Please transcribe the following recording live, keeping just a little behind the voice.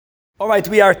All right,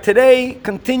 we are today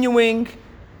continuing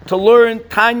to learn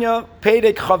Tanya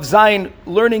Perek Chav Zayin,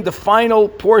 learning the final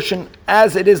portion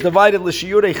as it is divided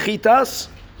l'shiyurei chitas.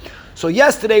 So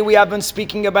yesterday we have been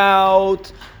speaking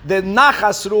about the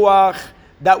nachas ruach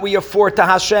that we afford to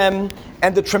Hashem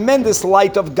and the tremendous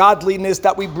light of godliness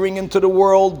that we bring into the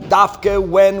world, dafke,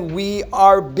 when we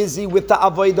are busy with the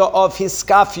avodah of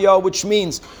hiskafia, which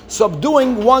means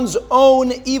subduing one's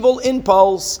own evil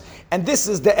impulse. And this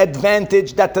is the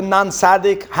advantage that the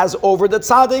non-tzaddik has over the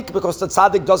tzaddik, because the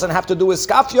tzaddik doesn't have to do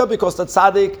hiskafia, because the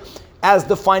tzaddik, as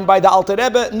defined by the Alter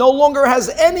Rebbe, no longer has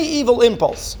any evil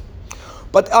impulse.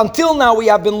 But until now, we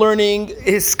have been learning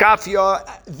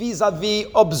hiskafia vis-a-vis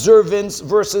observance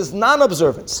versus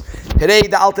non-observance. Today,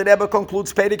 the Alter Rebbe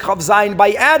concludes Perek Chav Zayin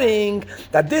by adding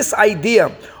that this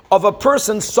idea of a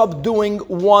person subduing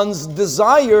one's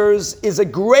desires is a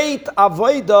great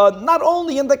avodah, not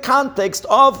only in the context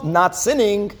of not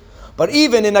sinning, but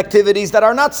even in activities that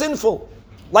are not sinful,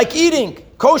 like eating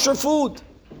kosher food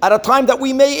at a time that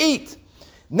we may eat.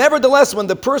 Nevertheless, when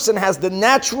the person has the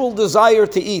natural desire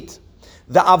to eat,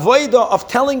 the avodah of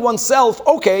telling oneself,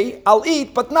 okay, I'll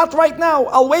eat, but not right now,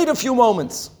 I'll wait a few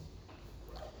moments.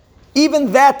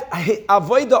 Even that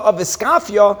avodah of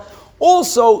hiskafia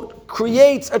also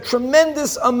creates a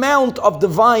tremendous amount of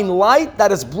divine light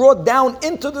that is brought down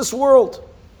into this world.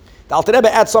 The Alter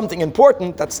Rebbe adds something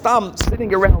important, that stam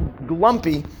sitting around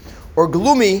glumpy or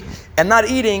gloomy and not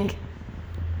eating,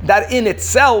 that in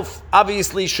itself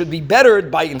obviously should be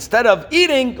bettered by, instead of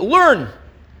eating, learn.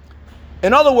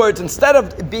 In other words, instead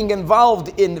of being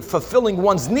involved in fulfilling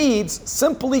one's needs,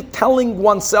 simply telling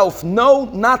oneself, no,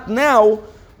 not now,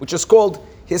 which is called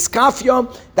hiskafia,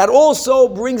 that also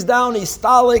brings down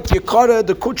istalik, yikara,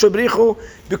 the kutra brichu,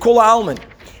 b'kula alman.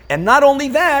 And not only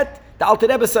that, the Alter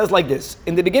Rebbe says like this.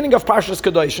 In the beginning of Parshas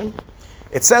Kedoshim,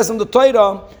 it says in the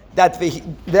Torah that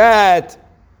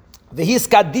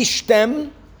v'hiskadishtem,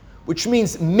 which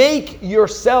means make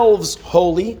yourselves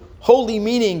holy. Holy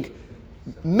meaning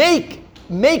make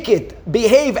it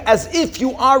behave as if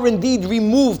you are indeed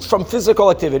removed from physical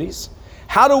activities.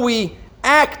 How do we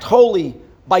act holy?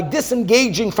 By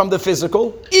disengaging from the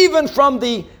physical, even from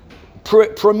the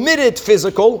permitted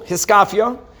physical,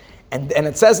 hiskafia. And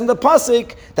it says in the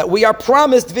pasuk that we are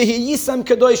promised v'hiyisam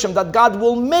kedoshim, that God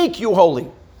will make you holy.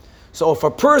 So if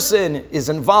a person is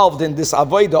involved in this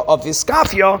avodah of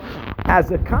hiskafia,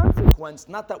 as a consequence,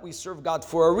 not that we serve God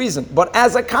for a reason, but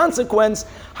as a consequence,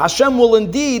 Hashem will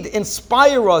indeed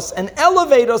inspire us and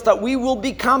elevate us, that we will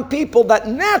become people that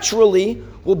naturally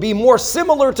will be more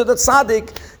similar to the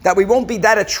tzaddik, that we won't be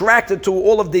that attracted to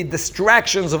all of the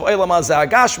distractions of Olam Hazeh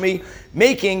Agashmi,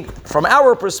 making, from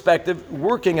our perspective,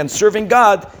 working and serving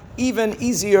God even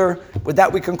easier. With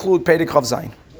that, we conclude Perek Chav Zayin.